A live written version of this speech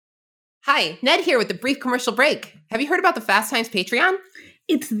Hi, Ned here with the brief commercial break. Have you heard about the Fast Times Patreon?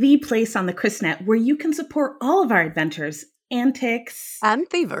 It's the place on the Chrisnet where you can support all of our adventures, antics, and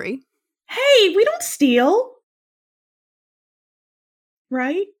thievery. Hey, we don't steal.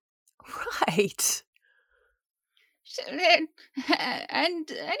 Right? Right. And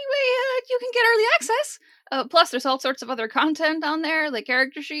anyway, you can get early access. Plus, there's all sorts of other content on there, like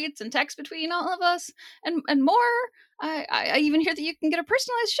character sheets and text between all of us, and more. I even hear that you can get a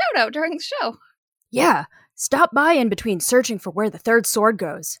personalized shout out during the show. Yeah, stop by in between searching for where the third sword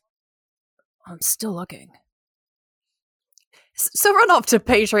goes. I'm still looking. So run off to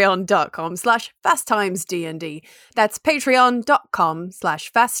patreon.com/fasttimesdnd. That's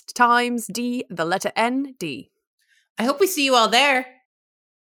patreon.com/fasttimesd, the letter ND. I hope we see you all there.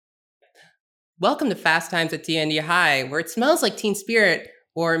 Welcome to Fast Times at D&D High, where it smells like teen spirit,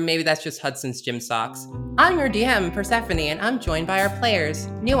 or maybe that's just Hudson's gym socks. I'm your DM, Persephone, and I'm joined by our players,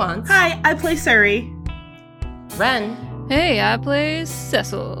 Nuance. Hi, I play Suri. Ren. Hey, I play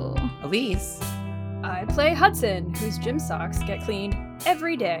Cecil. Elise. I play Hudson, whose gym socks get cleaned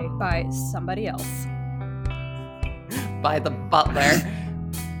every day by somebody else. By the butler.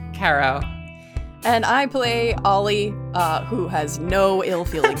 Caro. And I play Ollie, who has no ill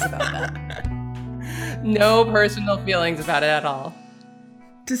feelings about that. No personal feelings about it at all.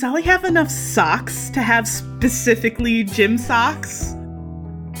 Does Ollie have enough socks to have specifically gym socks?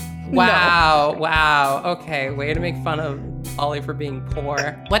 Wow, wow. Okay, way to make fun of Ollie for being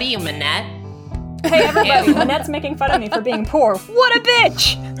poor. What are you, Manette? Hey everybody, Manette's making fun of me for being poor. What a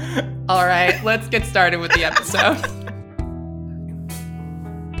bitch! All right, let's get started with the episode.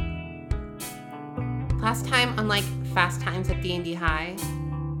 Last time on Fast Times at D&D High.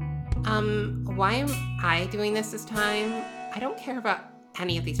 Why am I doing this time? I don't care about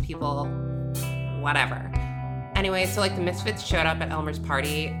any of these people. Whatever. Anyway, so the Misfits showed up at Elmer's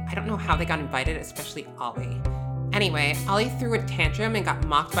party. I don't know how they got invited, especially Ollie. Anyway, Ollie threw a tantrum and got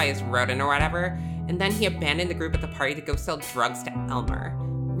mocked by his rodent or whatever, and then he abandoned the group at the party to go sell drugs to Elmer.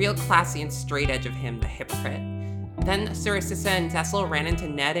 Real classy and straight edge of him, the hypocrite. Then Suricissa and Cecil ran into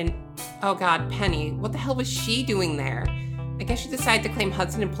Ned and, oh god, Penny. What the hell was she doing there? I guess she decided to claim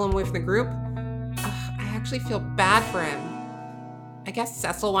Hudson and pull him away from the group. I actually feel bad for him. I guess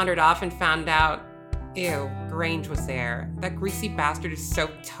Cecil wandered off and found out, ew, Grange was there. That greasy bastard is so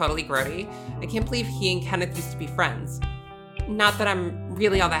totally grody. I can't believe he and Kenneth used to be friends. Not that I'm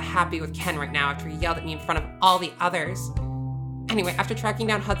really all that happy with Ken right now after he yelled at me in front of all the others. Anyway, after tracking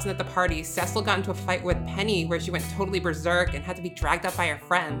down Hudson at the party, Cecil got into a fight with Penny where she went totally berserk and had to be dragged up by her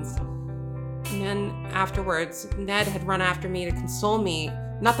friends. And then afterwards, Ned had run after me to console me.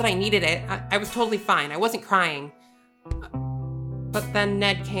 Not that I needed it. I was totally fine. I wasn't crying. But then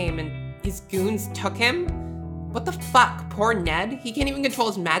Ned came and his goons took him? What the fuck? Poor Ned? He can't even control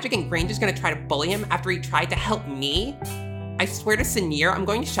his magic and Grange is gonna try to bully him after he tried to help me? I swear to Senior, I'm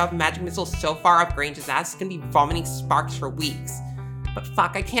going to shove magic missiles so far up Grange's ass, it's gonna be vomiting sparks for weeks. But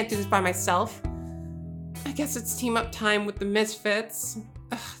fuck, I can't do this by myself. I guess it's team up time with the Misfits.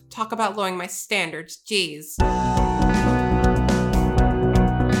 Ugh, talk about lowering my standards, jeez.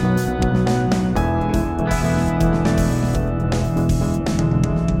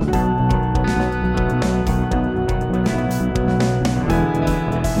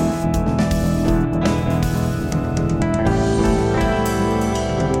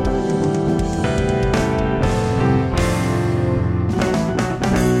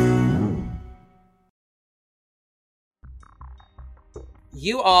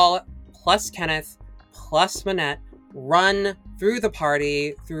 You all, plus Kenneth, plus Manette, run through the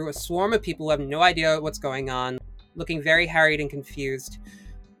party, through a swarm of people who have no idea what's going on, looking very harried and confused.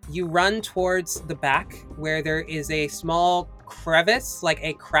 You run towards the back, where there is a small crevice, like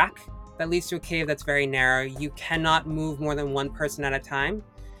a crack, that leads to a cave that's very narrow. You cannot move more than one person at a time.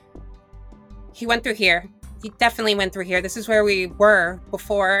 He went through here. He definitely went through here. This is where we were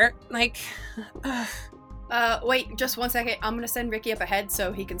before. Wait, just 1 second. I'm gonna send Ricky up ahead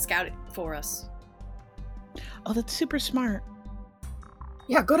so he can scout it for us. Oh, that's super smart.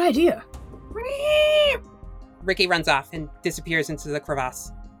 Yeah, good idea. Ricky runs off and disappears into the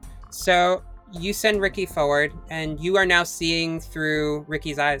crevasse. So you send Ricky forward, and you are now seeing through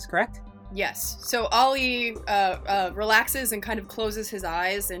Ricky's eyes, correct? Yes. So Ollie relaxes and kind of closes his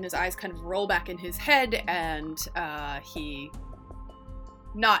eyes, and his eyes kind of roll back in his head, and he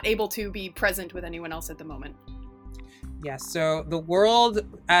not able to be present with anyone else at the moment. Yeah, so the world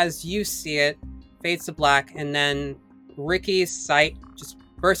as you see it fades to black, and then Ricky's sight just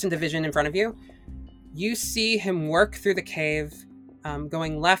bursts into vision in front of you. You see him work through the cave,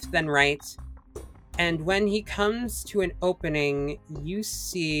 going left then right, And when he comes to an opening, you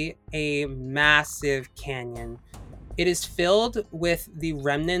see a massive canyon. It is filled with the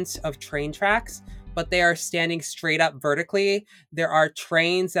remnants of train tracks, but they are standing straight up vertically. There are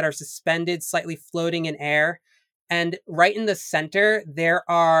trains that are suspended, slightly floating in air. And right in the center, there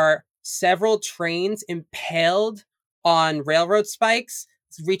are several trains impaled on railroad spikes,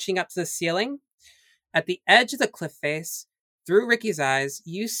 reaching up to the ceiling. At the edge of the cliff face, through Ricky's eyes,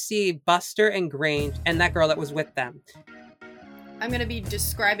 you see Buster and Grange and that girl that was with them. I'm going to be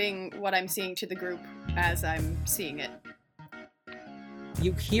describing what I'm seeing to the group as I'm seeing it.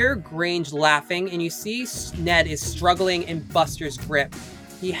 You hear Grange laughing, and you see Ned is struggling in Buster's grip.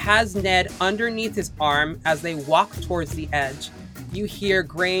 He has Ned underneath his arm as they walk towards the edge. You hear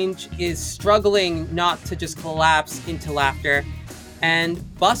Grange is struggling not to just collapse into laughter, and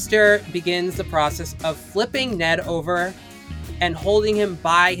Buster begins the process of flipping Ned over and holding him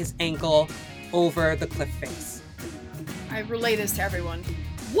by his ankle over the cliff face. I relay this to everyone.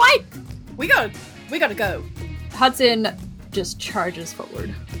 What? We gotta go. Hudson just charges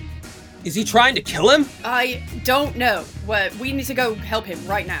forward. Is he trying to kill him? I don't know. We need to go help him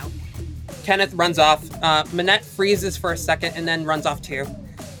right now. Kenneth runs off. Manette freezes for a second and then runs off too.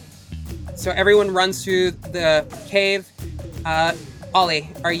 So everyone runs through the cave. Ollie,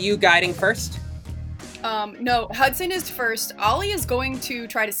 are you guiding first? No, Hudson is first. Ollie is going to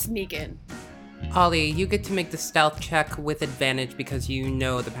try to sneak in. Ollie, you get to make the stealth check with advantage because you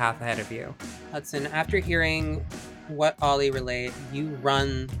know the path ahead of you. Hudson, after hearing what Ollie relayed, you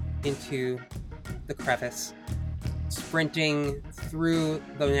run into the crevice, sprinting through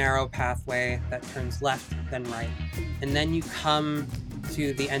the narrow pathway that turns left, then right. And then you come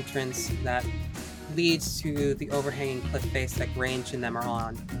to the entrance that leads to the overhanging cliff face that Grange and them are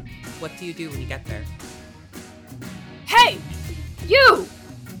on. What do you do when you get there? Hey! You!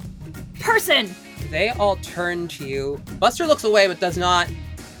 Person! They all turn to you. Buster looks away but does not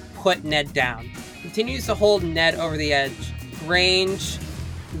put Ned down. Continues to hold Ned over the edge. Grange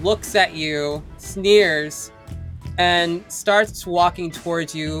looks at you, sneers, and starts walking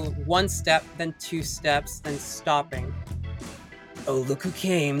towards you, 1 step, then 2 steps, then stopping. Oh, look who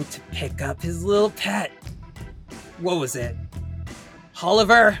came to pick up his little pet. What was it?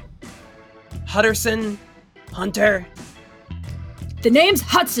 Oliver? Hutterson? Hunter? The name's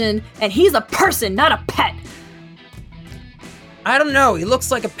Hudson, and he's a person, not a pet. I don't know, he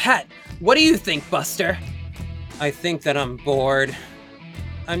looks like a pet. What do you think, Buster? I think that I'm bored.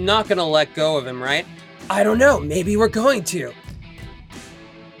 I'm not gonna let go of him, right? I don't know, maybe we're going to.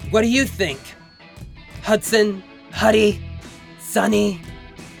 What do you think? Hudson? Huddy? Sonny?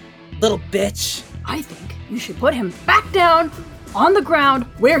 Little bitch? I think you should put him back down on the ground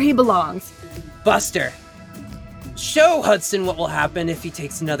where he belongs. Buster, show Hudson what will happen if he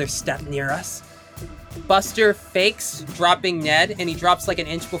takes another step near us. Buster fakes dropping Ned, and he drops like an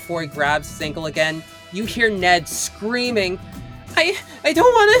inch before he grabs his ankle again. You hear Ned screaming, I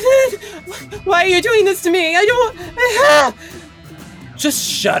don't want to. Why are you doing this to me? I don't. Just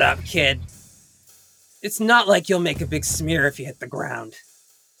shut up, kid. It's not like you'll make a big smear if you hit the ground.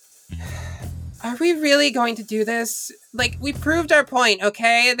 Are we really going to do this? Like, we proved our point,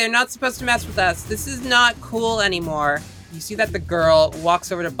 okay? They're not supposed to mess with us. This is not cool anymore. You see that the girl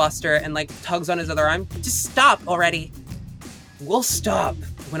walks over to Buster and, like, tugs on his other arm. Just stop already. We'll stop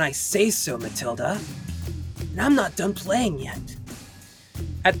when I say so, Matilda. And I'm not done playing yet.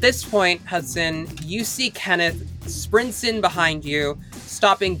 At this point, Hudson, you see Kenneth sprints in behind you,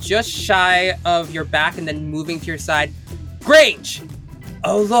 stopping just shy of your back and then moving to your side. Grange!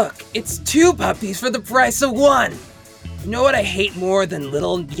 Oh look, it's 2 puppies for the price of 1! You know what I hate more than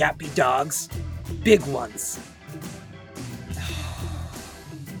little yappy dogs? Big ones.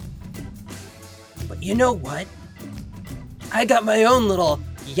 But you know what? I got my own little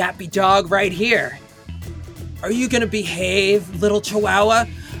yappy dog right here. Are you gonna behave, little chihuahua?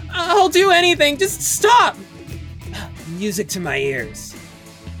 I'll do anything, just stop! Music to my ears.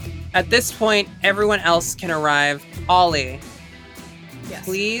 At this point, everyone else can arrive. Ollie, Yes.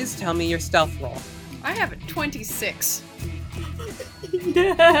 please tell me your stealth roll. I have a 26.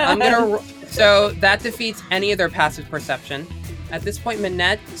 I'm gonna. So that defeats any of their passive perception. At this point,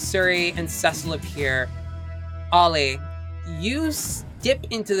 Manette, Suri, and Cecil appear. Ollie, you dip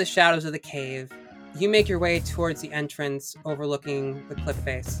into the shadows of the cave. You make your way towards the entrance overlooking the cliff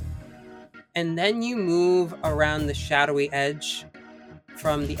face. And then you move around the shadowy edge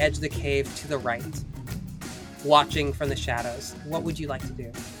from the edge of the cave to the right, watching from the shadows. What would you like to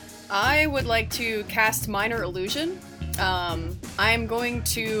do? I would like to cast Minor Illusion. I'm going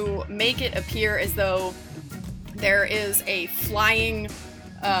to make it appear as though there is a flying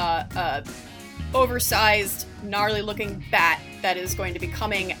oversized, gnarly-looking bat that is going to be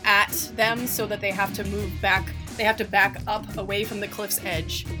coming at them so that they have to move back. They have to back up away from the cliff's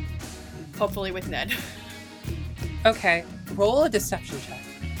edge. Hopefully with Ned. Okay, roll a deception check.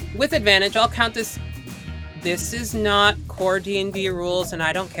 With advantage, I'll count this. This is not core D&D rules, and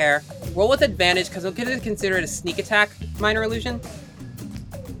I don't care. Roll with advantage, because I'll consider it a sneak attack minor illusion.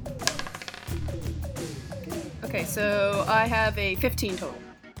 Okay, so I have a 15 total.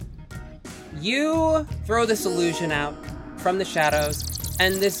 You throw this illusion out from the shadows,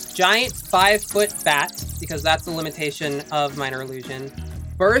 and this giant 5-foot bat, because that's the limitation of minor illusion,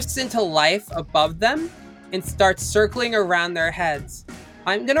 bursts into life above them and starts circling around their heads.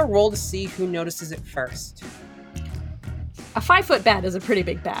 I'm gonna roll to see who notices it first. A 5-foot bat is a pretty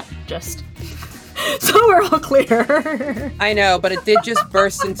big bat, just so we're all clear. I know, but it did just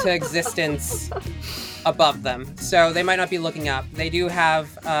burst into existence above them, so they might not be looking up. They do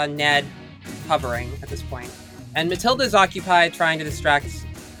have Ned hovering at this point. And Matilda's occupied trying to distract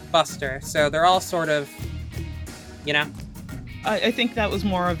Buster, so they're all sort of, you know? I think that was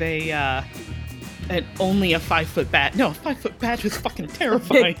more of only a 5-foot bat. No, a 5-foot bat was fucking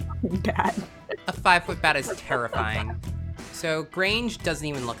terrifying. Bat. A 5-foot bat is terrifying. So Grange doesn't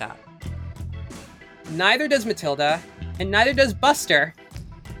even look up. Neither does Matilda, and neither does Buster.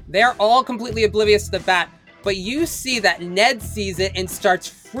 They're all completely oblivious to the bat, but you see that Ned sees it and starts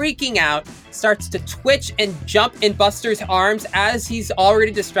freaking out, starts to twitch and jump in Buster's arms as he's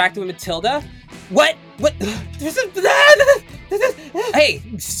already distracted with Matilda. What? Hey,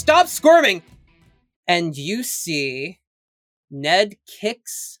 stop squirming! And you see Ned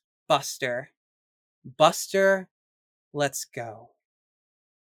kicks Buster. Buster lets go.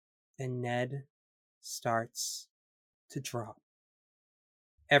 And Ned starts to drop.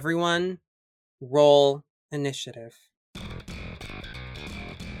 Everyone, roll initiative.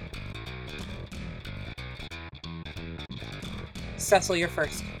 Cecil, you're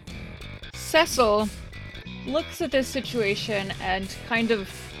first. Cecil looks at this situation and kind of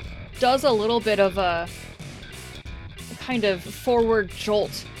does a little bit of a kind of forward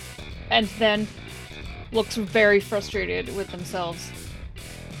jolt and then looks very frustrated with themselves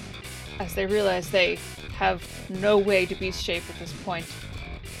as they realize they have no way to beast shape at this point.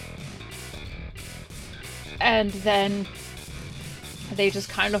 And then they just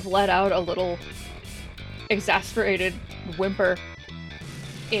kind of let out a little exasperated whimper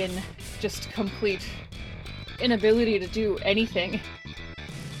in just complete inability to do anything.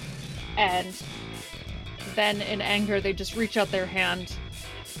 And then in anger, they just reach out their hand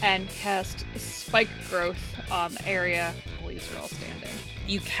and cast spike growth on the area while these are all standing.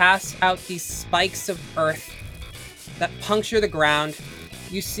 You cast out these spikes of earth that puncture the ground.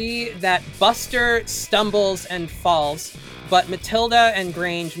 You see that Buster stumbles and falls, but Matilda and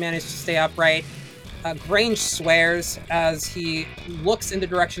Grange manage to stay upright. Grange swears as he looks in the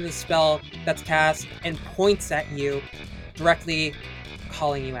direction of the spell that's cast and points at you, directly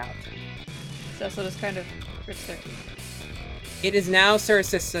calling you out. Cecil just kind of grits their teeth. It is now Sir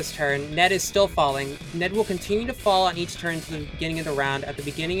Sista's turn. Ned is still falling. Ned will continue to fall on each turn to the beginning of the round. At the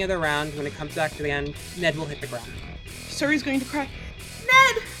beginning of the round, when it comes back to the end, Ned will hit the ground. Suri's going to cry,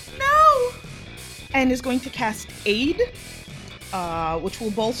 Ned, no! And is going to cast Aid, which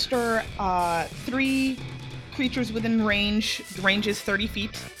will bolster 3 creatures within range. The range is 30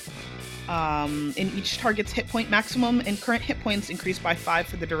 feet. In each target's hit point maximum, and current hit points increase by 5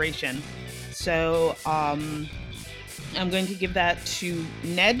 for the duration. So, I'm going to give that to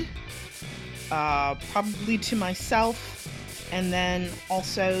Ned, probably to myself, and then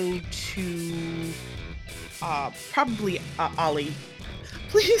also to probably Ollie.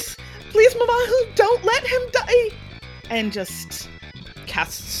 Please, Mama, don't let him die! And just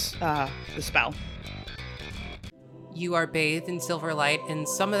casts the spell. You are bathed in silver light, and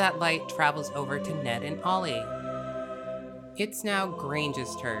some of that light travels over to Ned and Ollie. It's now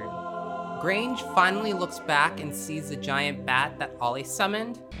Grange's turn. Grange finally looks back and sees the giant bat that Ollie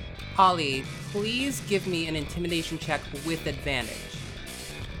summoned. Ollie, please give me an intimidation check with advantage.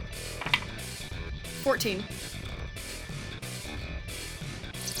 14.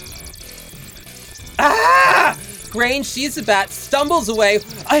 Ah! Grange sees the bat, stumbles away.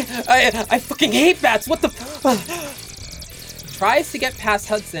 I fucking hate bats. What the? Tries to get past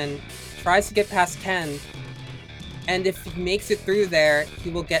Hudson, tries to get past Ken, and if he makes it through there,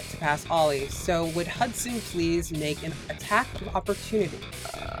 he will get to pass Ollie. So would Hudson please make an attack of opportunity?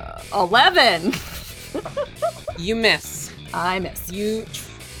 11. You miss. I miss. You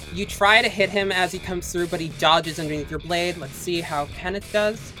try to hit him as he comes through, but he dodges underneath your blade. Let's see how Kenneth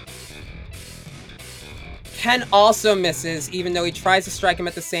does. Ken also misses, even though he tries to strike him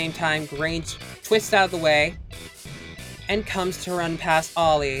at the same time. Grange twists out of the way and comes to run past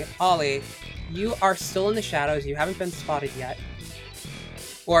Ollie. Ollie, you are still in the shadows. You haven't been spotted yet.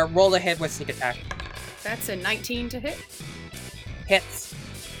 Or roll a hit with sneak attack. That's a 19 to hit. Hits.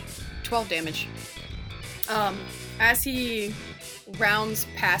 12 damage. As he rounds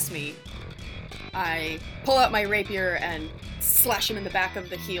past me, I pull out my rapier and slash him in the back of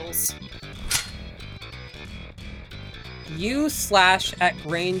the heels. You slash at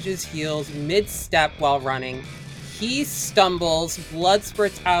Grange's heels mid-step while running. He stumbles, blood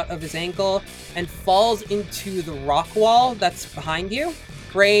spurts out of his ankle, and falls into the rock wall that's behind you.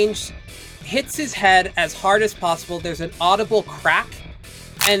 Grange hits his head as hard as possible. There's an audible crack,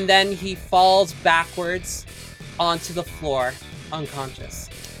 and then he falls backwards onto the floor, unconscious.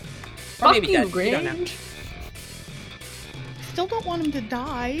 Or Fuck maybe you, dead. You Grange. don't know. Still don't want him to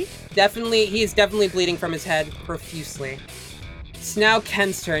die. He's definitely bleeding from his head profusely. It's now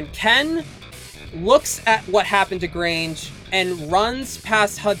Ken's turn. Ken looks at what happened to Grange and runs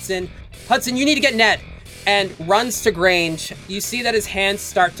past Hudson. Hudson, you need to get Ned! And runs to Grange. You see that his hands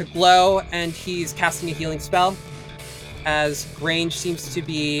start to glow and he's casting a healing spell as Grange seems to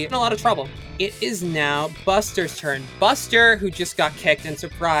be in a lot of trouble. It is now Buster's turn. Buster, who just got kicked and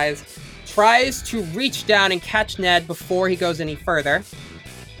surprised, tries to reach down and catch Ned before he goes any further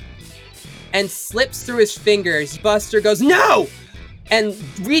and slips through his fingers. Buster goes, no! And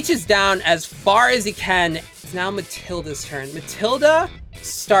reaches down as far as he can. It's now Matilda's turn. Matilda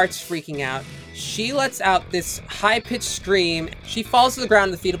starts freaking out. She lets out this high-pitched scream. She falls to the ground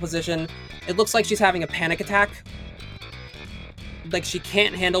in the fetal position. It looks like she's having a panic attack. Like she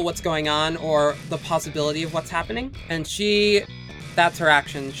can't handle what's going on or the possibility of what's happening. And that's her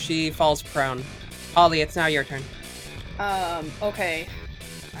action. She falls prone. Ollie, it's now your turn. Okay.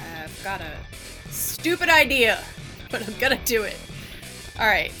 I've got a stupid idea, but I'm gonna do it.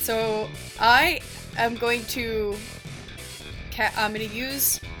 Alright, so I am going to... I'm gonna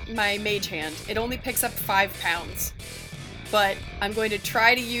use my mage hand. It only picks up 5 pounds, but I'm going to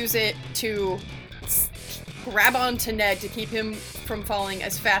try to use it to grab onto Ned to keep him from falling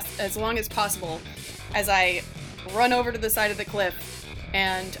as long as possible as I run over to the side of the cliff,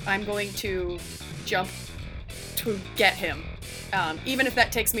 and I'm going to jump to get him. Even if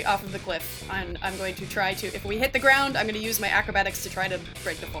that takes me off of the cliff, I'm going to try to, if we hit the ground, I'm going to use my acrobatics to try to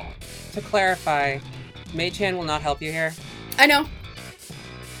break the fall. To clarify, Mage Hand will not help you here. I know.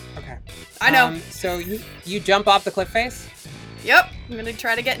 Okay. I know. So you jump off the cliff face? Yep, I'm going to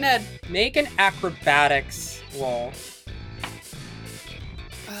try to get Ned. Make an acrobatics roll.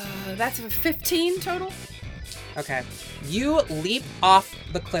 That's a 15 total? Okay. You leap off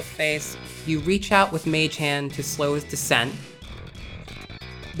the cliff face. You reach out with Mage Hand to slow his descent.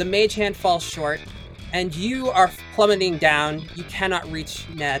 The Mage Hand falls short, and you are plummeting down. You cannot reach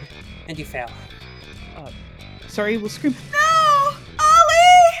Ned, and you fail. Sorry, will scream, no!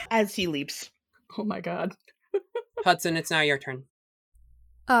 Ollie! As he leaps. Oh my god. Hudson, it's now your turn.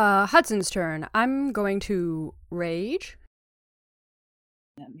 Hudson's turn. I'm going to rage.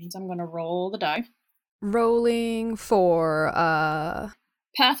 That means I'm going to roll the die. Rolling for,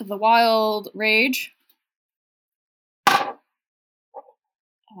 Path of the Wild, Rage.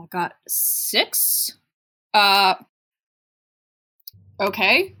 I got 6.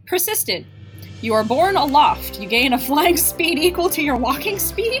 Okay. Persisted. You are born aloft. You gain a flying speed equal to your walking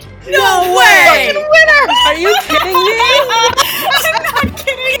speed. No way! Are you kidding me? I'm not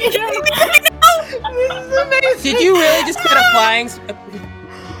kidding you. This is amazing. Did you really just get a flying...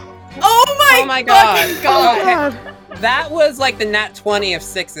 Oh my god. fucking god! Oh, God. That was like the nat 20 of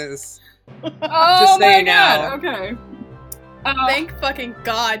 6s. Oh Just so my you know. god. Okay. Thank fucking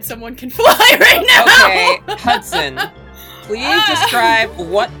god someone can fly right now! Okay, Hudson, please describe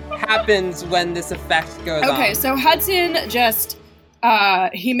what happens when this effect goes on. Okay, so Hudson just,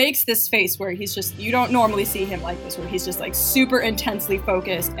 he makes this face where he's just, you don't normally see him like this, where he's just like super intensely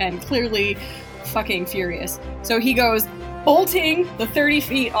focused and clearly fucking furious. So he goes bolting the 30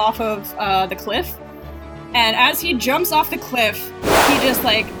 feet off of the cliff, and as he jumps off the cliff, he just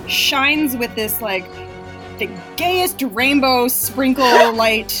like shines with this like the gayest rainbow sprinkle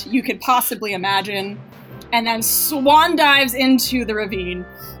light you could possibly imagine, and then swan dives into the ravine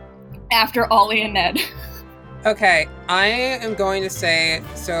after Ollie and Ned. Okay, I am going to say,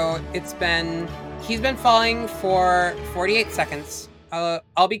 so he's been falling for 48 seconds.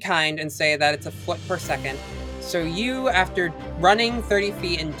 I'll be kind and say that it's a foot per second. So you, after running 30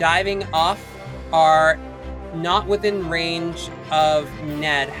 feet and diving off, are not within range of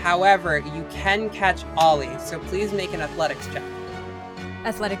Ned. However, you can catch Ollie, so please make an athletics check.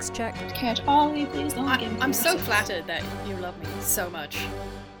 Athletics check. Catch Ollie, please don't give me I'm so resistance. flattered that you love me so much.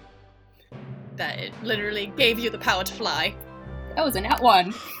 that it literally gave you the power to fly. That was a nat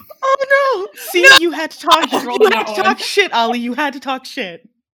 1. Oh no! See, you had to talk. Just rolled You that had to one. talk shit, Ollie. You had to talk shit.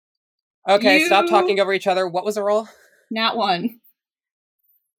 Okay, stop You- talking over each other. What was the roll? Nat 1.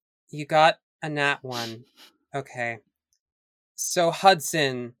 You got a nat 1. Okay. So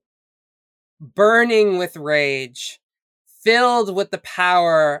Hudson, burning with rage, filled with the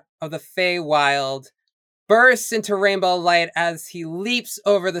power of the Feywild, bursts into rainbow light as he leaps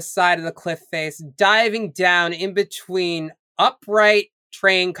over the side of the cliff face, diving down in between upright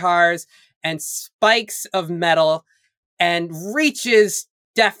train cars and spikes of metal, and reaches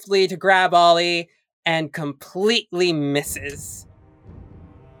deftly to grab Ollie and completely misses.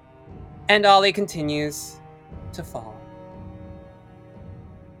 And Ollie continues to fall.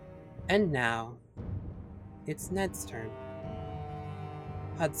 And now, it's Ned's turn.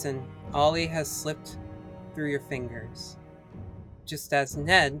 Hudson, Ollie has slipped through your fingers, just as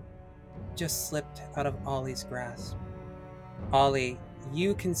Ned just slipped out of Ollie's grasp. Ollie,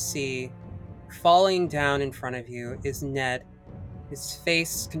 you can see, falling down in front of you is Ned, his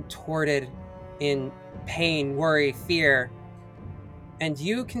face contorted in pain, worry, fear. And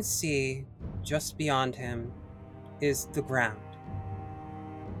you can see, just beyond him, is the ground.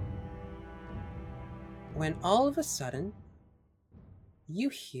 When all of a sudden, you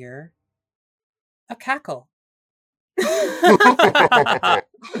hear a cackle.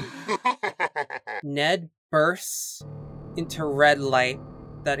 Ned bursts into red light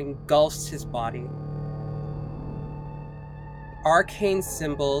that engulfs his body. Arcane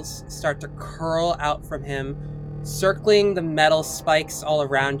symbols start to curl out from him, circling the metal spikes all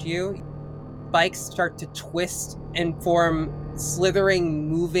around you. Spikes start to twist and form slithering,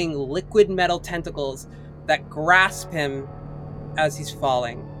 moving liquid metal tentacles that grasp him as he's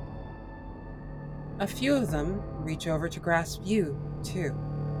falling. A few of them reach over to grasp you, too.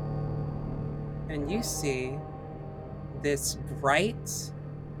 And you see this bright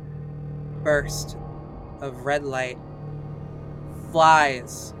burst of red light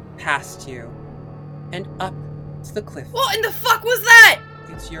flies past you and up to the cliff. What in the fuck was that?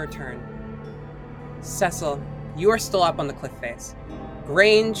 It's your turn. Cecil, you are still up on the cliff face.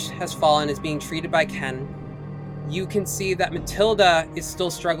 Grange has fallen, is being treated by Ken. You can see that Matilda is still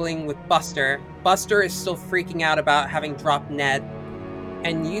struggling with Buster. Buster is still freaking out about having dropped Ned.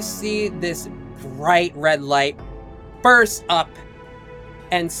 And you see this bright red light burst up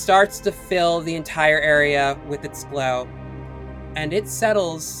and starts to fill the entire area with its glow. And it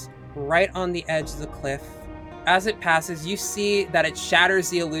settles right on the edge of the cliff. As it passes, you see that it shatters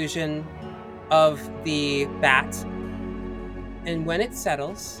the illusion of the bat. And when it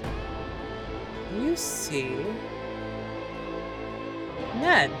settles, you see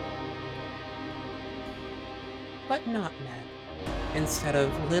Ned. But not Ned. Instead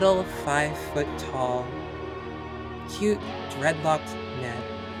of little 5-foot-tall, cute, dreadlocked Ned,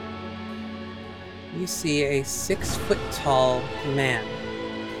 you see a 6-foot-tall man.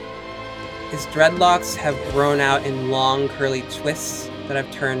 His dreadlocks have grown out in long, curly twists that have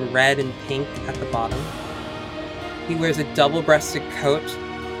turned red and pink at the bottom. He wears a double-breasted coat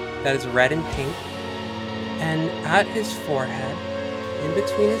that is red and pink, and at his forehead, in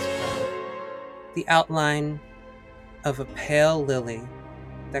between his brow, the outline of a pale lily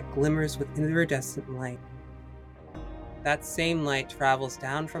that glimmers with iridescent light. That same light travels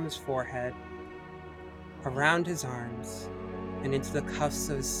down from his forehead, around his arms, and into the cuffs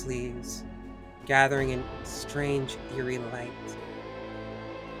of his sleeves, gathering in strange, eerie light.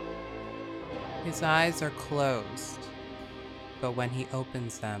 His eyes are closed, but when he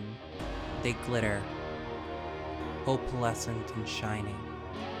opens them, they glitter, opalescent and shining.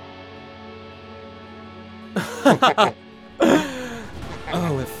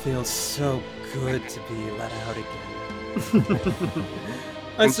 Oh, it feels so good to be let out again.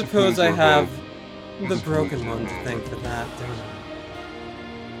 I suppose I have the broken one to thank for that, don't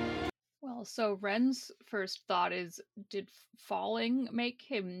I? Well, so Ren's first thought is, did falling make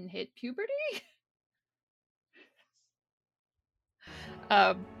him hit puberty?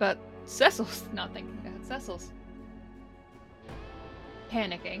 But Cecil's not thinking that. Cecil's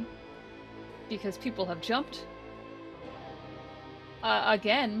panicking because people have jumped.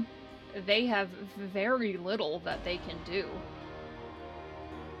 Again, they have very little that they can do.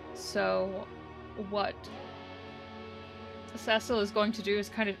 So, what Cecil is going to do is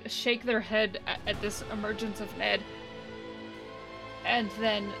kind of shake their head at this emergence of Ned, and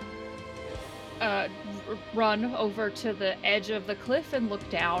then run over to the edge of the cliff and look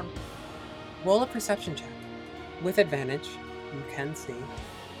down. Roll a perception check. With advantage, you can see.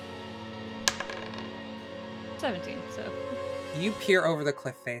 17, so... You peer over the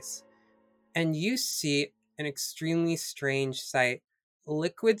cliff face, And you see an extremely strange sight.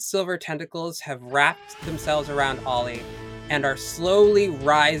 Liquid silver tentacles have wrapped themselves around Ollie and are slowly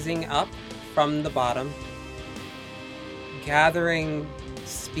rising up from the bottom, gathering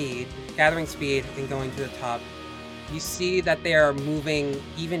speed and going to the top. You see that they are moving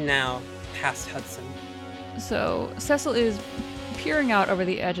even now past Hudson. So Cecil is peering out over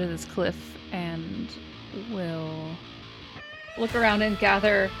the edge of this cliff and will look around and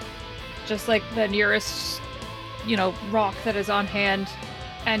gather just like the nearest, rock that is on hand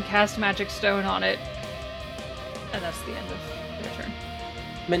and cast Magic Stone on it. And that's the end of their turn.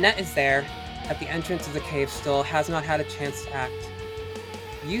 Manette is there at the entrance of the cave still, has not had a chance to act.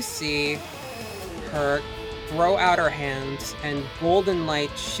 You see her throw out her hands and golden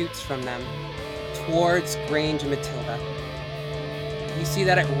light shoots from them towards Grange and Matilda. You see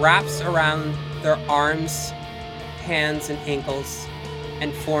that it wraps around their arms, hands, and ankles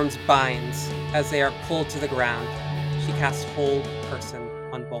and forms binds as they are pulled to the ground. She casts Hold Person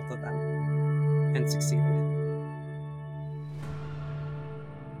on both of them and succeeded.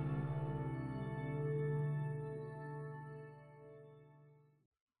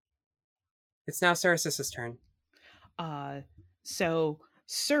 It's now Ceresis's turn. So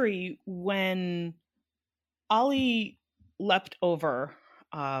Suri, when Ollie leapt over,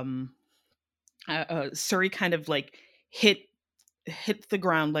 Suri kind of like hit the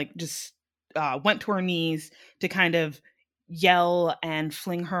ground, like just went to her knees to kind of yell and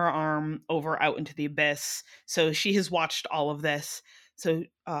fling her arm over out into the abyss. So she has watched all of this. So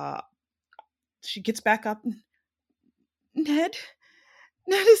she gets back up. Ned,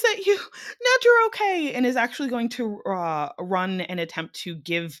 is that you? Ned, you're okay. And is actually going to run and attempt to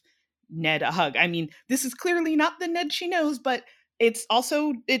give Ned a hug. I mean, this is clearly not the Ned she knows, but it's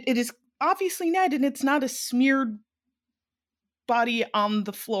also, it is obviously Ned, and it's not a smeared body on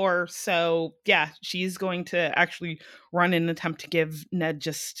the floor. So yeah, she's going to actually run and attempt to give Ned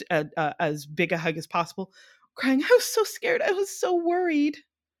just as big a hug as possible, crying, I was so scared. I was so worried.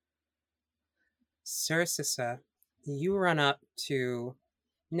 Ceresissa, you run up to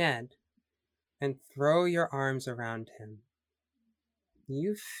Ned and throw your arms around him.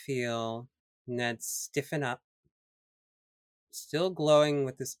 You feel Ned stiffen up, still glowing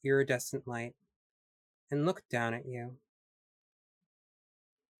with this iridescent light, and look down at you.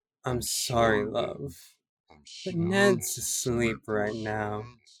 I'm sorry, love, but Ned's asleep right now.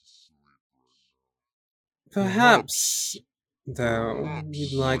 Perhaps, though,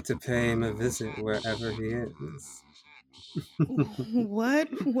 you'd like to pay him a visit wherever he is. What?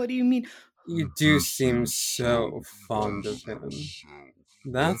 What do you mean? You do seem so fond of him.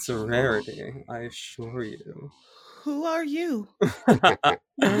 That's a rarity, I assure you. Who are you?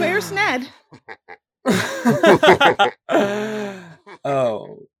 Where's Ned?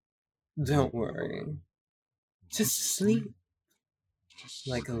 Oh, don't worry. Just sleep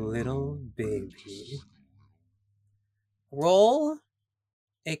like a little baby. Roll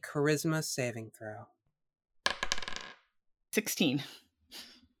a charisma saving throw. 16.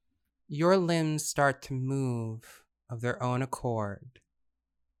 Your limbs start to move of their own accord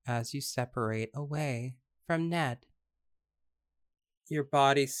as you separate away from Ned. Your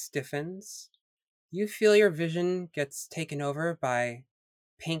body stiffens. You feel your vision gets taken over by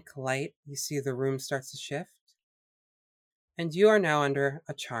pink light. You see the room starts to shift. And you are now under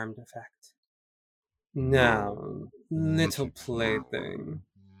a charmed effect. Now, little plaything,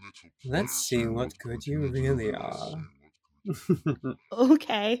 let's see what good you really are.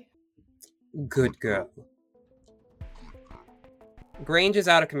 Okay. Good girl. Grange is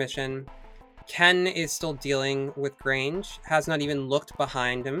out of commission. Ken is still dealing with Grange, has not even looked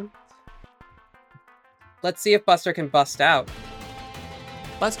behind him. Let's see if Buster can bust out.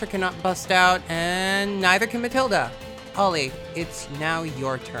 Buster cannot bust out, and neither can Matilda. Ollie, it's now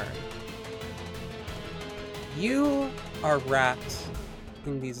your turn. You are wrapped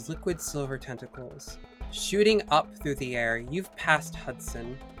in these liquid silver tentacles, shooting up through the air. You've passed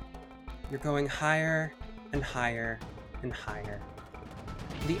Hudson. You're going higher and higher and higher.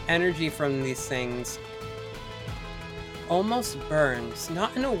 The energy from these things almost burns,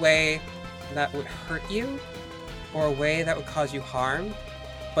 not in a way that would hurt you or a way that would cause you harm,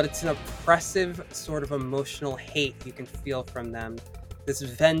 but it's an oppressive sort of emotional hate you can feel from them. This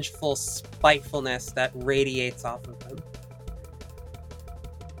vengeful spitefulness that radiates off of them.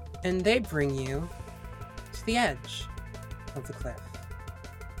 And they bring you to the edge of the cliff.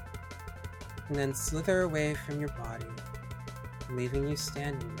 And then slither away from your body, leaving you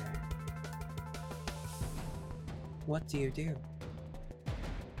standing there. What do you do?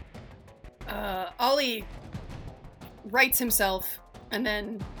 Ollie rights himself and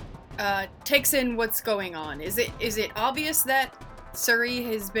then takes in what's going on. Is it obvious that Suri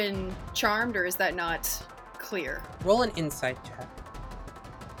has been charmed, or is that not clear? Roll an insight check.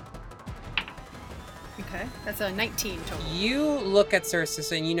 Okay, that's a 19 total. You look at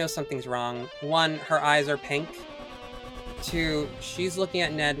Circe and you know something's wrong. One, her eyes are pink. Two, she's looking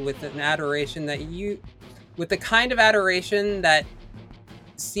at Ned with an adoration with the kind of adoration that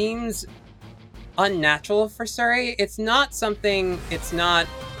seems unnatural for Suri. It's not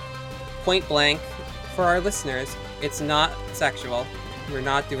point blank for our listeners. It's not sexual. We're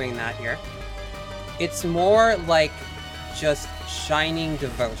not doing that here. It's more like just shining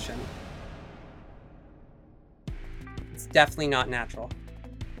devotion. It's definitely not natural.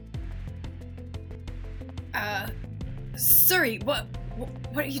 Suri, what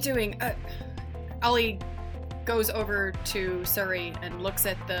are you doing? Ollie goes over to Suri and looks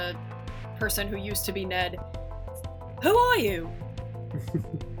at the person who used to be Ned. Who are you?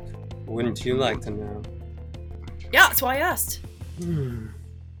 Wouldn't you like to know? Yeah, that's why I asked.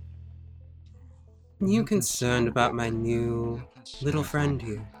 You concerned about my new little friend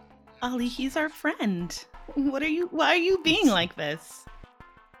here? Ollie, he's our friend. Why are you being like this?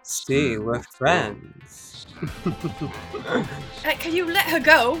 See, we're friends. Can you let her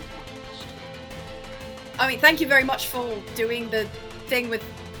go? I mean, thank you very much for doing the thing with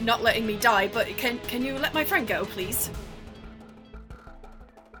not letting me die, but can you let my friend go, please?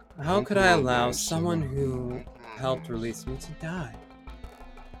 How could I allow someone who helped release me to die?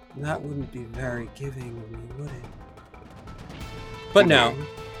 That wouldn't be very giving of me, would it? But no,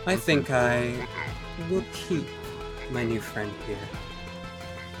 I think I will keep my new friend here.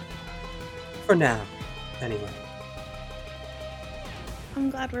 For now, anyway. I'm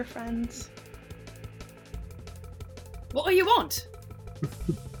glad we're friends. What do you want?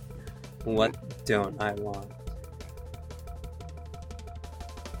 What don't I want?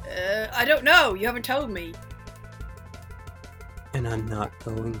 I don't know. You haven't told me. And I'm not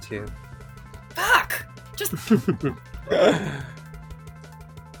going to. Fuck! Just...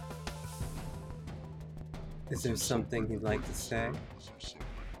 Is there something you'd like to say?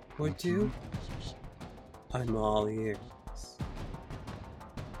 Or do? I'm all ears.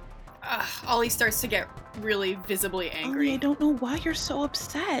 Ollie starts to get really visibly angry. Ollie, I don't know why you're so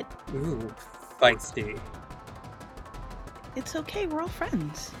upset. Ooh, feisty. It's okay, we're all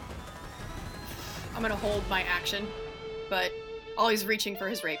friends. I'm gonna hold my action, but Ollie's reaching for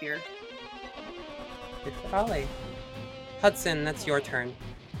his rapier. Good for Ollie. Hudson, that's your turn.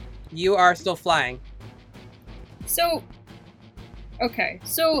 You are still flying. So, okay.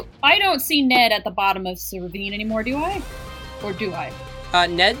 So, I don't see Ned at the bottom of the ravine anymore, do I? Or do I?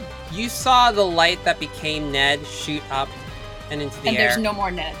 Ned, you saw the light that became Ned shoot up and into the And air. there's no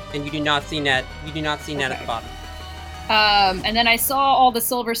more Ned. And you do not see Ned. You do not see Ned at the bottom. And then I saw all the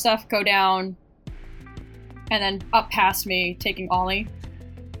silver stuff go down, and then up past me, taking Ollie.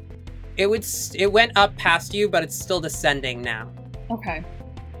 It went up past you, but it's still descending now. Okay.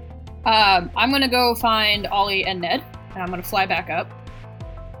 I'm gonna go find Ollie and Ned, and I'm gonna fly back up.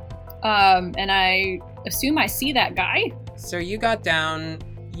 And I assume I see that guy. So you got down.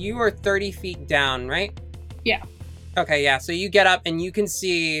 You were 30 feet down, right? Yeah. Okay, yeah. So you get up and you can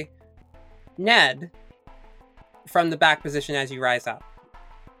see Ned from the back position as you rise up.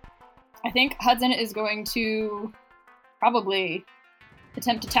 I think Hudson is going to probably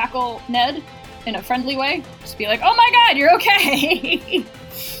attempt to tackle Ned in a friendly way. Just be like, oh my god, you're okay!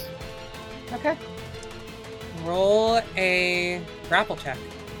 Okay. Roll a grapple check.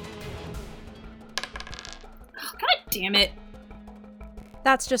 Oh, god damn it.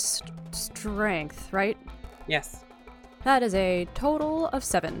 That's just strength, right? Yes. That is a total of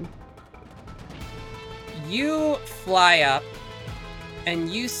 7. You fly up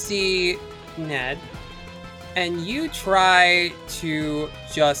and you see Ned and you try to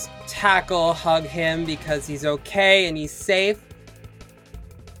just hug him because he's okay and he's safe.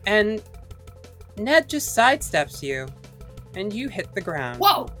 And Ned just sidesteps you and you hit the ground.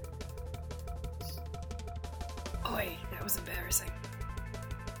 Whoa! Oi, that was embarrassing.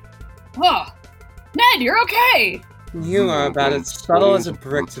 Oh, Ned, you're okay! You are about as subtle as a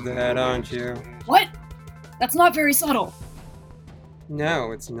brick to the head, aren't you? What? That's not very subtle.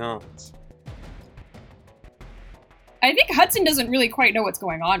 No, it's not. I think Hudson doesn't really quite know what's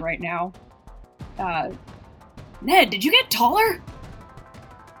going on right now. Ned, did you get taller?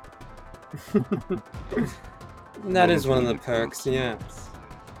 That is one of the perks, yes.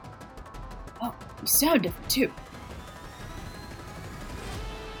 Oh, you sound different too.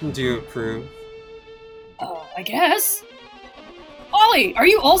 Do you approve? I guess. Ollie, are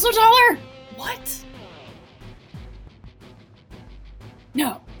you also taller? What?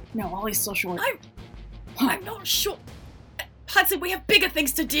 No, No, Ollie's still short. I'm not sure. Hudson, we have bigger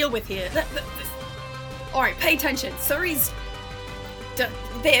things to deal with here. Alright, pay attention. Suri's...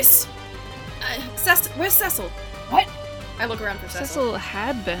 this. Where's Cecil? What? I look around for Cecil. Cecil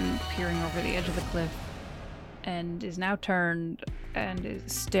had been peering over the edge of the cliff and is now turned and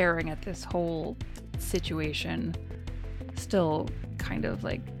is staring at this whole situation, still kind of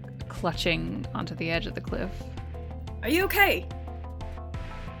like clutching onto the edge of the cliff. Are you okay?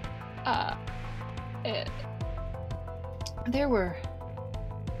 There were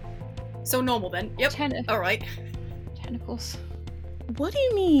So normal then. Yep. Alright. tentacles. What do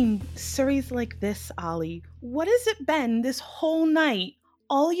you mean, Suri's like this, Ollie? What has it been this whole night?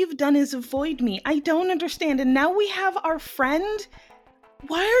 All you've done is avoid me. I don't understand. And now we have our friend?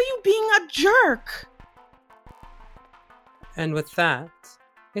 Why are you being a jerk? And with that,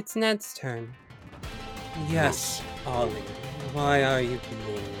 it's Ned's turn. Yes, Ollie, why are you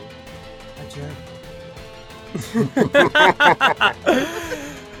being a jerk?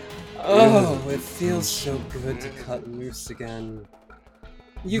 Oh, it feels so good to cut loose again.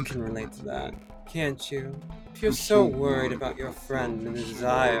 You can relate to that, can't you? If you're so worried about your friend and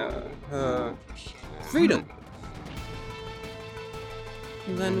desire her freedom,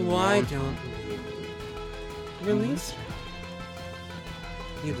 then why don't we release her?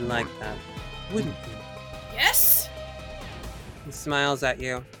 You'd like that, wouldn't you? Yes? He smiles at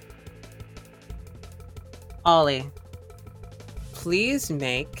you. Ollie, please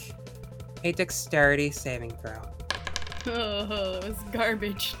make a dexterity saving throw. Oh, it's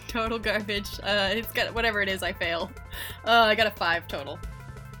garbage. Total garbage. It's got whatever it is, I fail. I got a 5 total.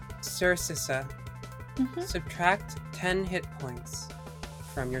 Sir Sissa, subtract 10 hit points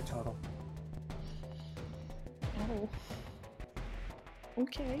from your total. Oh.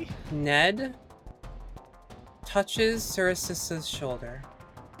 Okay. Ned touches Sir Sissa's shoulder,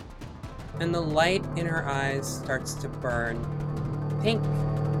 and the light in her eyes starts to burn pink,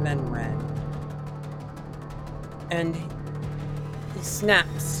 then red. And he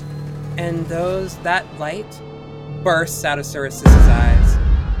snaps, and that light bursts out of Sir Sissa's eyes,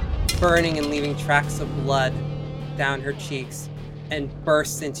 burning and leaving tracks of blood down her cheeks, and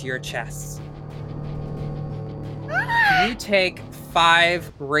bursts into your chest. You take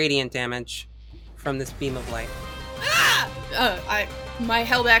 5 radiant damage from this beam of light. My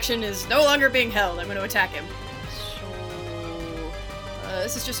held action is no longer being held. I'm going to attack him. So,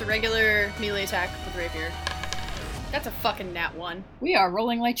 this is just a regular melee attack with rapier. That's a fucking nat 1. We are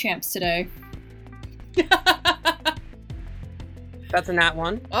rolling like champs today. That's a nat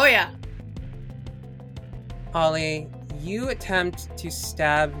 1. Oh yeah. Ollie, you attempt to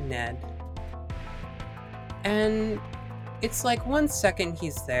stab Ned. And it's like 1 second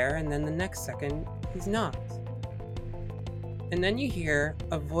he's there, and then the next second he's not. And then you hear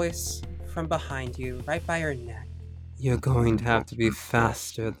a voice from behind you, right by your neck. You're going to have to be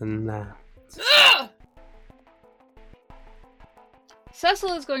faster than that.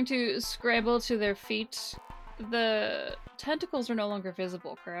 Cecil is going to scramble to their feet. The tentacles are no longer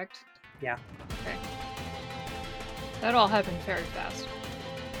visible, correct? Yeah. Okay. That all happened very fast.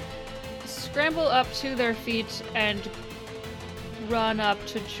 Scramble up to their feet and run up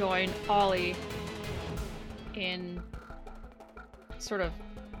to join Ollie in sort of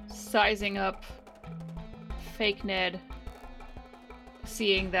sizing up fake Ned,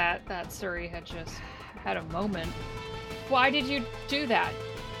 seeing that Suri had just had a moment. Why did you do that?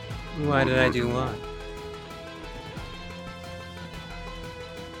 Why did I do what?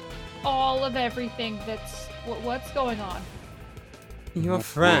 All of everything that's... What's going on? Your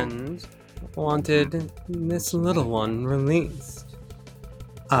friend wanted this little one released.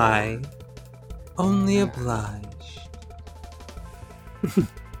 I only obliged. I'm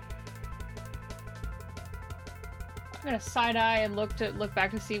gonna side eye and look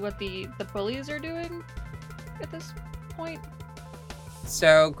back to see what the bullies are doing at this point.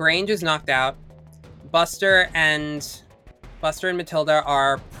 So Grange is knocked out. Buster and Matilda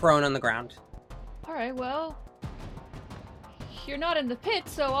are prone on the ground. All right, well, you're not in the pit,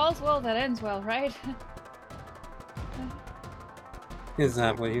 so all's well that ends well, right? Is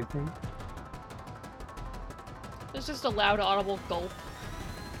that what you think? There's just a loud, audible gulp.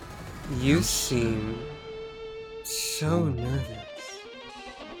 You seem so nervous.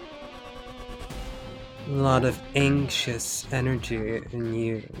 A lot of anxious energy in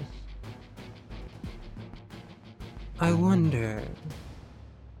you. I wonder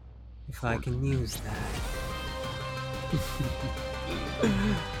if I can use that.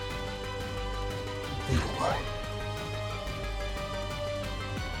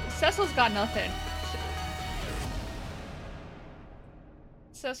 Cecil's got nothing.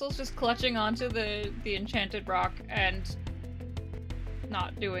 Cecil's just clutching onto the enchanted rock and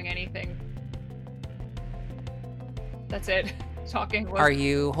not doing anything. That's it. Talking was... Are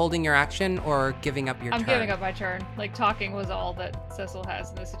you holding your action or giving up your turn? I'm giving up my turn. Like, talking was all that Cecil has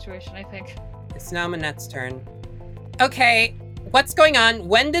in this situation, I think. It's now Manette's turn. Okay, what's going on?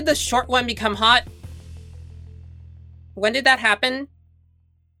 When did the short one become hot? When did that happen?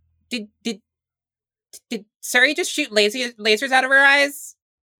 Did Suri just shoot lasers out of her eyes?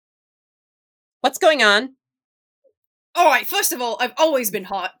 What's going on? Alright, first of all, I've always been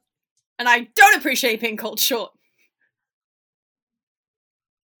hot. And I don't appreciate being called short.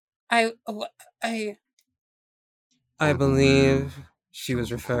 I believe she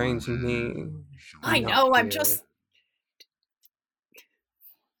was referring to me. I know, I'm you. just...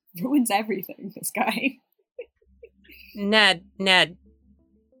 Ruins everything, this guy. Ned.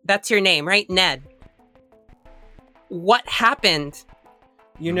 That's your name, right? Ned. What happened?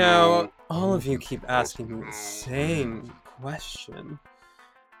 You know, all of you keep asking me the same question.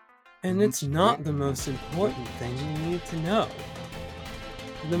 And it's not the most important thing you need to know.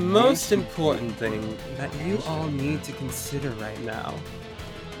 The most important thing that you all need to consider right now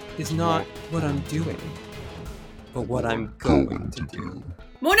is not what I'm doing, but what I'm going to do.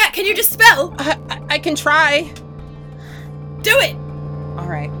 Monette, can you just spell? I can try. Do it!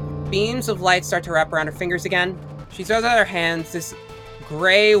 Alright. Beams of light start to wrap around her fingers again. She throws out her hands. This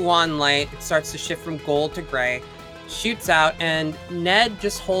gray wand light, it starts to shift from gold to gray, shoots out, and Ned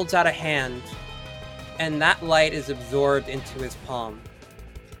just holds out a hand. And that light is absorbed into his palm.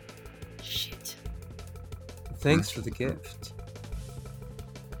 Shit. Thanks for the gift.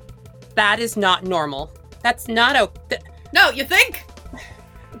 That is not normal. That's not No, you think?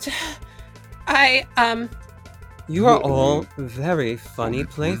 You are all very funny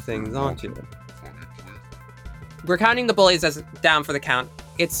playthings, aren't you? We're counting the bullies as down for the count.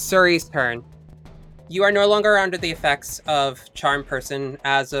 It's Suri's turn. You are no longer under the effects of Charm Person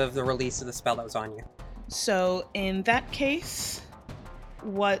as of the release of the spell that was on you. So in that case,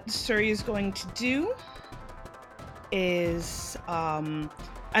 what Suri is going to do is,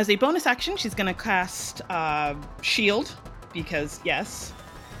 as a bonus action, she's going to cast Shield, because yes.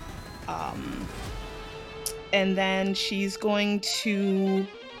 And then she's going to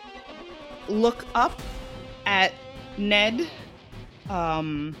look up at Ned,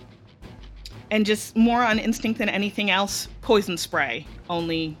 and just more on instinct than anything else, poison spray.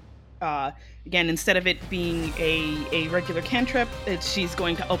 Only, again, instead of it being a regular cantrip, she's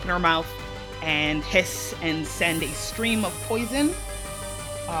going to open her mouth and hiss and send a stream of poison.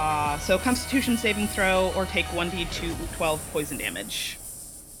 So Constitution saving throw or take 1d2 12 poison damage.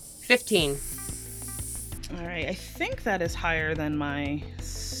 15. All right, I think that is higher than my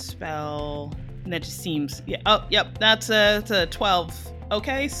spell. And that just seems, yeah. Oh, yep, that's a 12.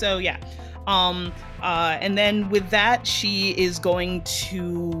 Okay, so yeah. And then with that, she is going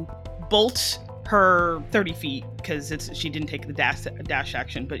to bolt her 30 feet because she didn't take the dash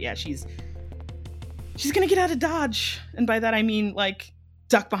action. But yeah, she's gonna get out of dodge, and by that I mean like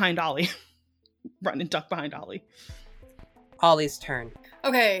duck behind Ollie, run and duck behind Ollie. Ollie's turn.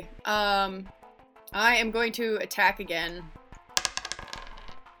 Okay, I am going to attack again.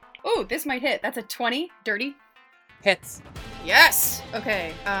 Oh, this might hit. That's a 20. Dirty. Hits. Yes!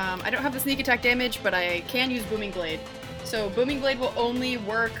 Okay, I don't have the sneak attack damage, but I can use Booming Blade. So Booming Blade will only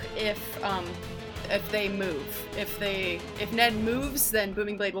work if they move. If Ned moves, then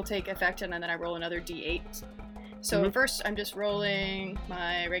Booming Blade will take effect, and then I roll another d8. So first, I'm just rolling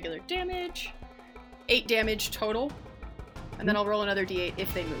my regular damage. 8 damage total. And then I'll roll another d8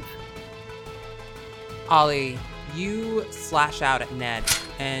 if they move. Ollie, you slash out at Ned,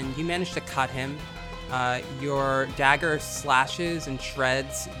 and you manage to cut him. Your dagger slashes and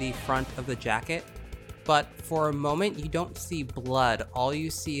shreds the front of the jacket, but for a moment you don't see blood. All you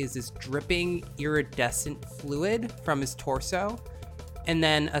see is this dripping iridescent fluid from his torso, and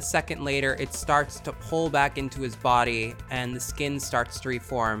then a second later it starts to pull back into his body and the skin starts to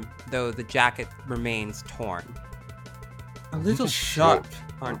reform, though the jacket remains torn. A little sharp,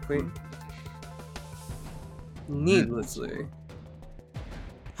 aren't we? Needlessly.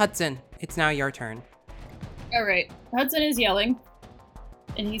 Hudson, it's now your turn. Alright, Hudson is yelling,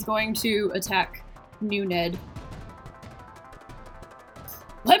 and he's going to attack new Ned.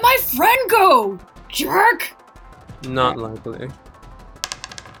 Let my friend go, jerk! Not likely.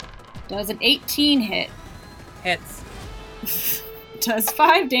 Does an 18 hit. Hits. Does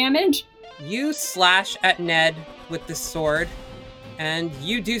 5 damage. You slash at Ned with the sword, and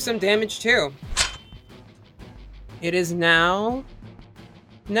you do some damage too. It is now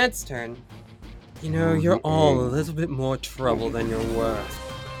Ned's turn. You know, you're all a little bit more trouble than you're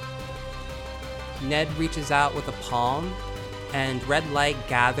worth. Ned reaches out with a palm, and red light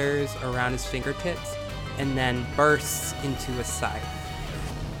gathers around his fingertips and then bursts into a scythe.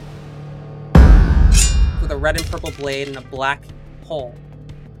 With a red and purple blade and a black pole.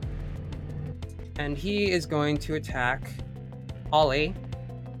 And he is going to attack Ollie.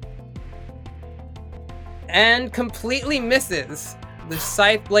 And completely misses. The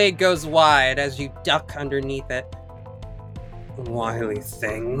scythe blade goes wide as you duck underneath it. Wily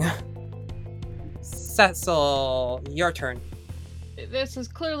thing. Cecil, your turn. This has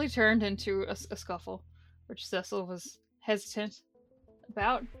clearly turned into a scuffle, which Cecil was hesitant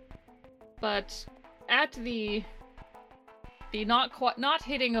about. But at the not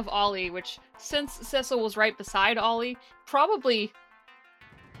hitting of Ollie, which since Cecil was right beside Ollie, probably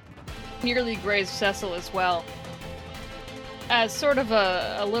nearly grazed Cecil as well. As sort of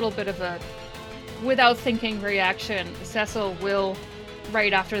a little bit of a without thinking reaction, Cecil will,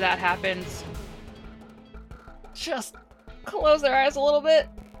 right after that happens, just close their eyes a little bit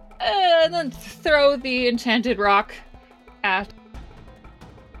and then throw the enchanted rock at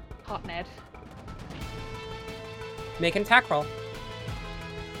Hot Ned. Make an attack roll.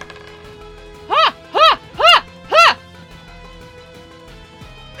 Ha! Ha! Ha! Ha!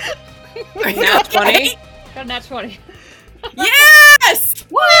 Nat 20. Got a nat 20. Yes!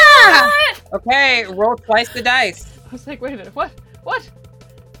 What? Okay, roll twice the dice. I was like, wait a minute, what? What?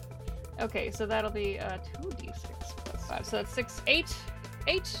 Okay, so that'll be 2d6 plus 5. So that's 8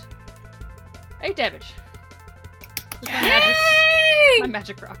 damage. With my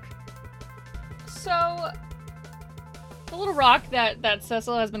magic rock. So, the little rock that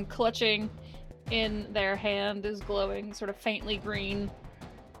Cecil has been clutching in their hand is glowing sort of faintly green.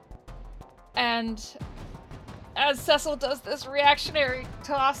 And as Cecil does this reactionary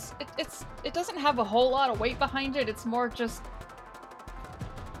toss, it doesn't have a whole lot of weight behind it. It's more just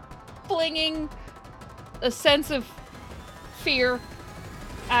flinging a sense of fear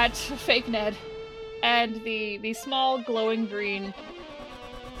at fake Ned. And the small glowing green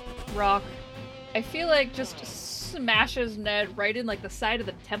rock, I feel like just smashes Ned right in like the side of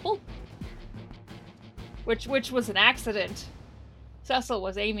the temple. Which was an accident. Cecil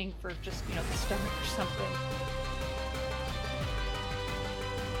was aiming for just, the stomach or something.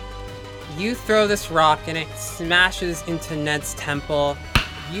 You throw this rock and it smashes into Ned's temple.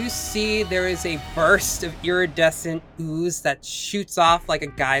 You see there is a burst of iridescent ooze that shoots off like a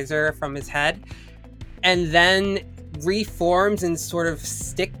geyser from his head and then reforms and sort of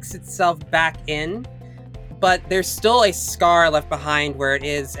sticks itself back in. But there's still a scar left behind where it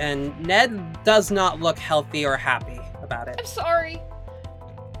is, and Ned does not look healthy or happy about it. I'm sorry.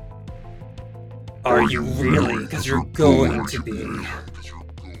 Are you really? Because you're going to be.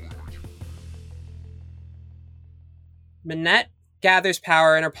 Minette gathers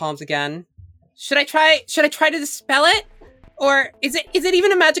power in her palms again. Should I try to dispel it? Or is it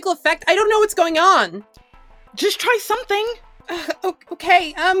even a magical effect? I don't know what's going on. Just try something.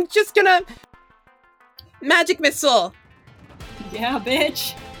 Okay, I'm just gonna magic missile. Yeah,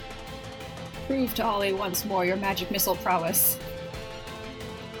 bitch. Prove to Ollie once more your magic missile prowess.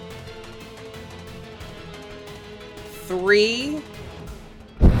 3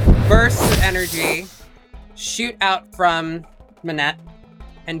 bursts of energy shoot out from Minette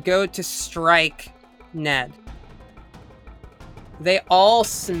and go to strike Ned. They all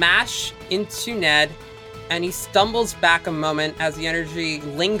smash into Ned, and he stumbles back a moment as the energy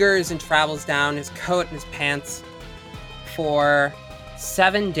lingers and travels down his coat and his pants for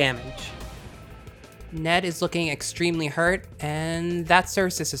 7 damage. Ned is looking extremely hurt, and that's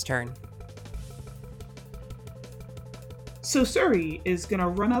Ursus's turn. So Suri is gonna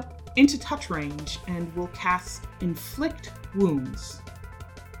run up into touch range and will cast Inflict Wounds,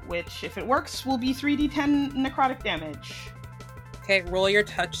 which, if it works, will be 3d10 necrotic damage. Okay, roll your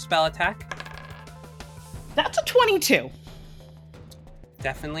touch spell attack. That's a 22.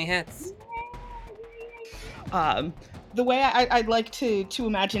 Definitely hits. The way I'd like to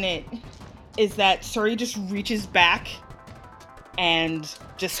imagine it is that Suri just reaches back and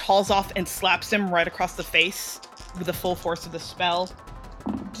just hauls off and slaps him right across the face with the full force of the spell,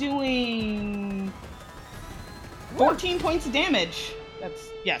 doing 14 points of damage.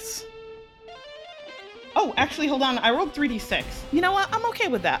 Yes. Oh, actually, hold on. I rolled 3d6. You know what? I'm okay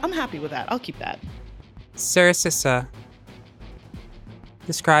with that. I'm happy with that. I'll keep that. Sarasissa,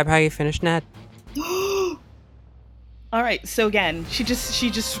 describe how you finish Ned. All right. So again, she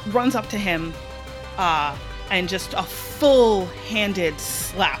just runs up to him, and just a full-handed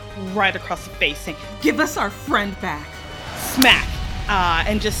slap right across the face, saying, "Give us our friend back!" Smack,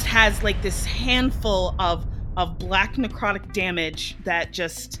 and just has like this handful of black necrotic damage that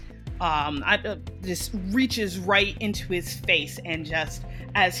just just reaches right into his face, and just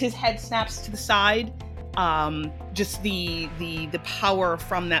as his head snaps to the side, just the power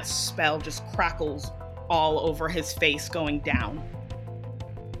from that spell just crackles all over his face, going down.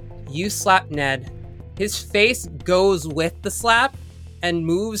 You slap Ned. His face goes with the slap and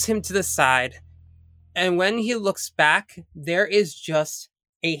moves him to the side. And when he looks back, there is just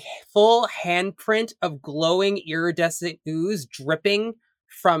a full handprint of glowing iridescent ooze dripping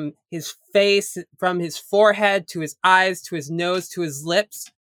from his face, from his forehead to his eyes, to his nose, to his lips.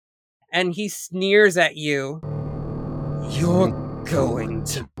 And he sneers at you. You're going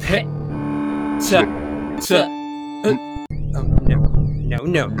to pit. Oh,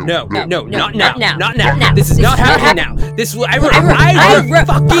 no, not now. This is not happening now. This will, I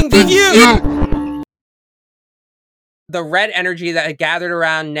fucking give you. The red energy that had gathered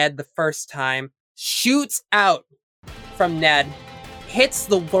around Ned the first time shoots out from Ned, hits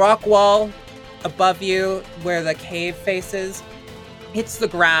the rock wall above you where the cave faces, hits the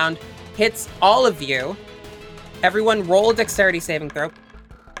ground, hits all of you. Everyone roll a dexterity saving throw.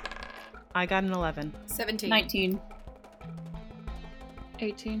 I got an 11. 17. 19.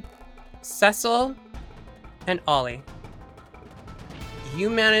 18. Cecil and Ollie, you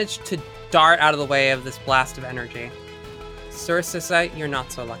managed to dart out of the way of this blast of energy. Suricissa, you're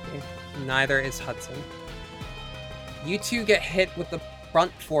not so lucky. Neither is Hudson. You two get hit with the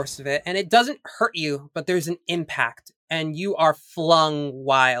brunt force of it, and it doesn't hurt you, but there's an impact, and you are flung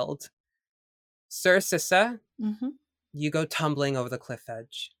wild. Suricissa, you go tumbling over the cliff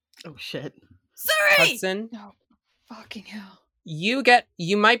edge. Oh, shit. Sorry! Hudson, No. Fucking hell. you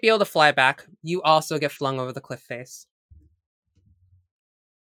might be able to fly back. You also get flung over the cliff face.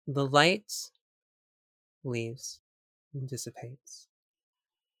 The light leaves and dissipates.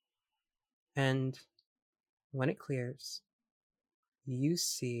 And when it clears, you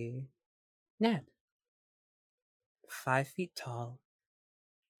see Ned. 5 feet tall,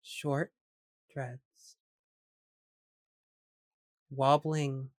 short dreads,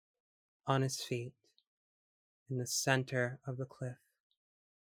 wobbling on his feet in the center of the cliff.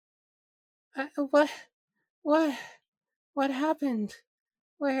 What happened?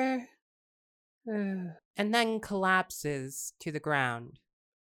 Where? And then collapses to the ground.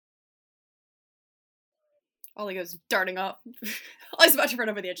 Ollie goes darting off. Ollie's about to run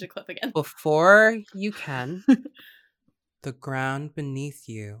over the edge of the cliff again. Before you can, the ground beneath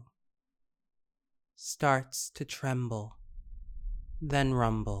you starts to tremble, then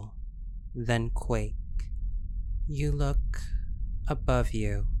rumble, then quake. You look above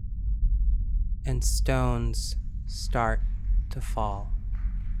you, and stones start to fall.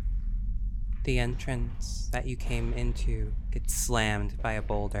 The entrance that you came into gets slammed by a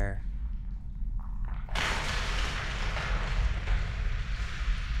boulder.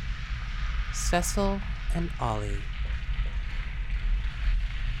 Cecil and Ollie.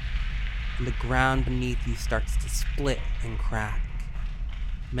 And the ground beneath you starts to split and crack.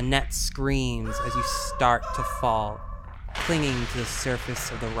 Manette screams as you start to fall, clinging to the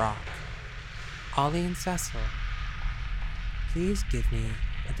surface of the rock. Ollie and Cecil, please give me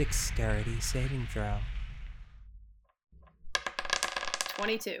a dexterity saving throw.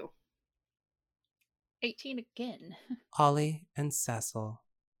 22. 18 again. Ollie and Cecil,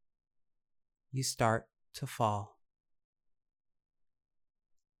 you start to fall.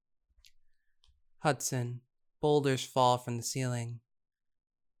 Hudson, boulders fall from the ceiling.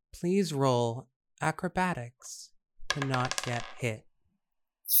 Please roll acrobatics to not get hit.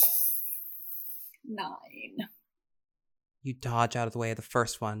 9. You dodge out of the way of the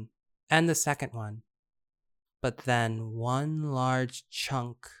first one and the second one. But then one large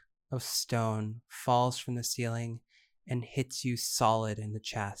chunk of stone falls from the ceiling and hits you solid in the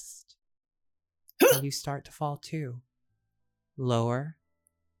chest. And you start to fall too. Lower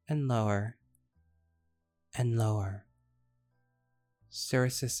and lower and lower.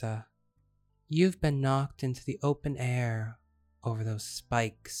 Suricissa, you've been knocked into the open air over those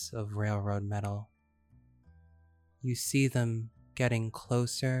spikes of railroad metal. You see them getting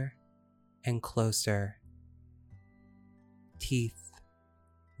closer and closer. Teeth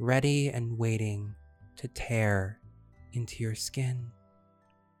ready and waiting to tear into your skin.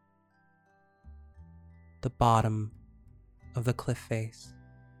 The bottom of the cliff face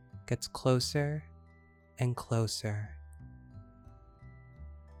gets closer and closer.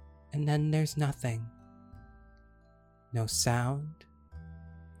 And then there's nothing. No sound.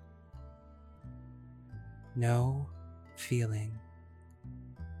 No feeling.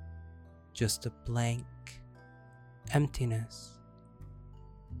 Just a blank emptiness.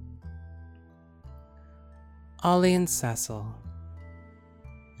 Ollie and Cecil,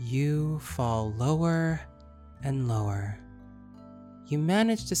 you fall lower and lower. You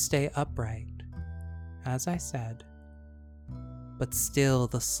manage to stay upright, as I said, but still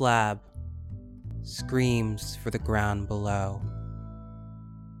the slab screams for the ground below.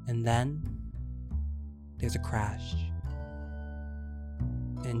 And then there's a crash,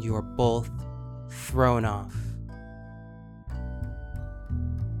 and you are both thrown off.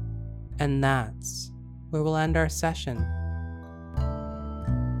 And that's where we'll end our session.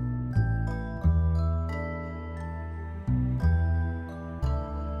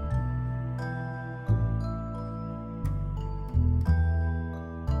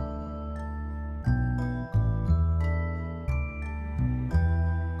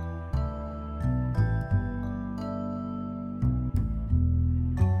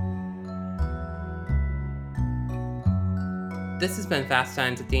 This has been Fast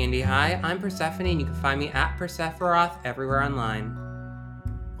Times at D&D High. I'm Persephone, and you can find me at Persephoroth everywhere online.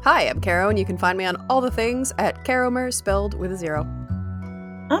 Hi, I'm Caro, and you can find me on all the things at Caromer, spelled with a 0.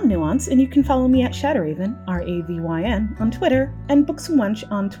 I'm Nuance, and you can follow me at Shadowraven, RAVYN, on Twitter, and Books and Wench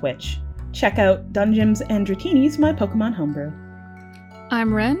on Twitch. Check out Dungeons and Dratinis, my Pokemon homebrew.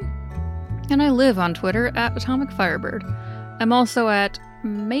 I'm Ren, and I live on Twitter at Atomic Firebird. I'm also at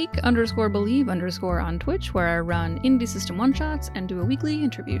make_believe_ on Twitch, where I run indie system one-shots and do a weekly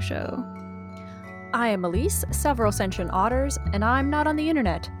interview show. I am Elise, several sentient otters, and I'm not on the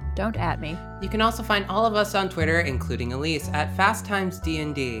internet. Don't at me. You can also find all of us on Twitter, including Elise, at Fast Times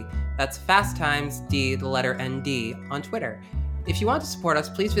D&D. That's Fast Times D, the letter ND, on Twitter. If you want to support us,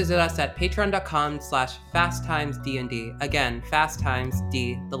 please visit us at patreon.com/fasttimesdnd. Again, Fast Times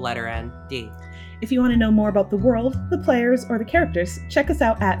D, the letter ND. If you want to know more about the world, the players, or the characters, check us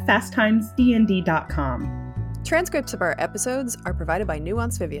out at fasttimesdnd.com. Transcripts of our episodes are provided by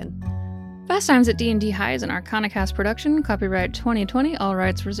Nuance Vivian. Fast Times at D&D High is an Arcanicast production, copyright 2020, all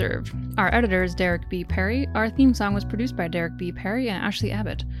rights reserved. Our editor is Derek B. Perry. Our theme song was produced by Derek B. Perry and Ashley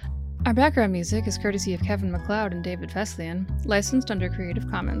Abbott. Our background music is courtesy of Kevin MacLeod and David Veslian, licensed under Creative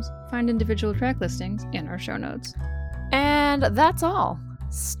Commons. Find individual track listings in our show notes. And that's all.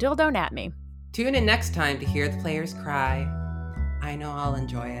 Still don't at me. Tune in next time to hear the players cry. I know I'll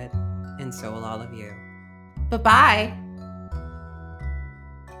enjoy it, and so will all of you. Bye-bye!